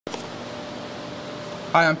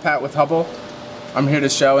Hi, I'm Pat with Hubbell. I'm here to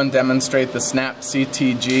show and demonstrate the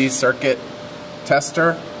SNAPCTG circuit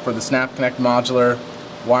tester for the SNAPConnect modular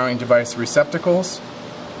wiring device receptacles.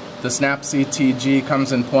 The SNAPCTG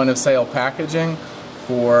comes in point-of-sale packaging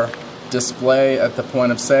for display at the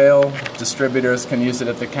point of sale. Distributors can use it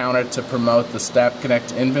at the counter to promote the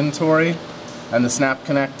SNAPConnect inventory. And the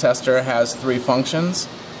SNAPConnect tester has three functions.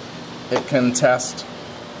 It can test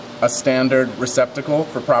a standard receptacle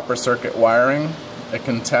for proper circuit wiring. It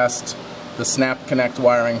can test the SNAPConnect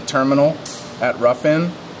wiring terminal at rough-in,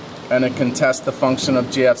 and it can test the function of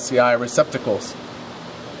GFCI receptacles.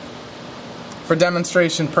 For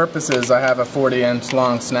demonstration purposes, I have a 40-inch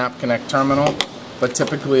long SNAPConnect terminal, but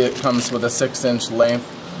typically it comes with a 6-inch length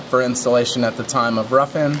for installation at the time of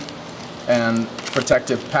rough-in, and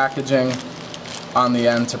protective packaging on the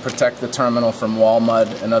end to protect the terminal from wall mud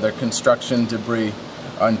and other construction debris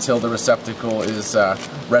until the receptacle is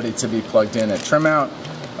ready to be plugged in at trim out.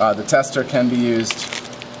 The tester can be used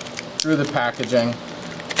through the packaging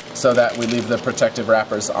so that we leave the protective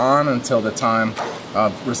wrappers on until the time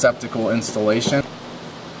of receptacle installation.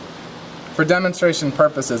 For demonstration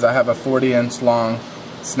purposes, I have a 40-inch long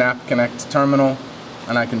SNAPConnect terminal,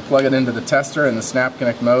 and I can plug it into the tester in the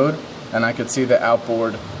SNAPConnect mode, and I can see the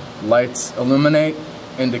outboard lights illuminate,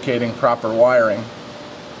 indicating proper wiring.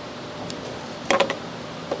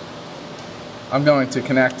 I'm going to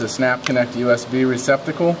connect a SNAPConnect USB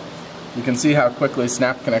receptacle. You can see how quickly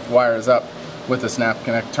SNAPConnect wires up with the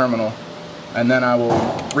SNAPConnect terminal. And then I will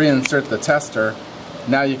reinsert the tester.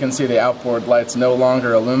 Now you can see the outboard lights no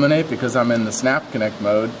longer illuminate because I'm in the SNAPConnect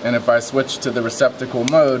mode. And if I switch to the receptacle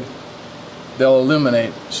mode, they'll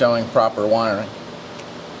illuminate, showing proper wiring.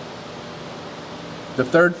 The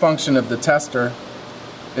third function of the tester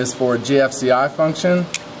is for GFCI function.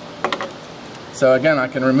 So again, I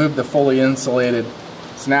can remove the fully insulated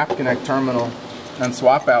SNAPConnect terminal and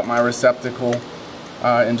swap out my receptacle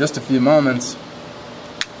in just a few moments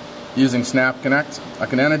using SNAPConnect. I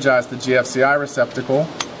can energize the GFCI receptacle.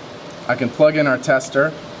 I can plug in our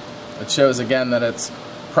tester. It shows again that it's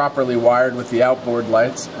properly wired with the outboard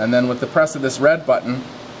lights, and then with the press of this red button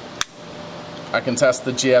I can test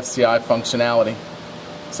the GFCI functionality.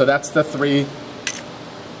 So that's the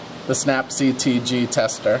SNAPCTG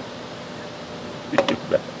tester.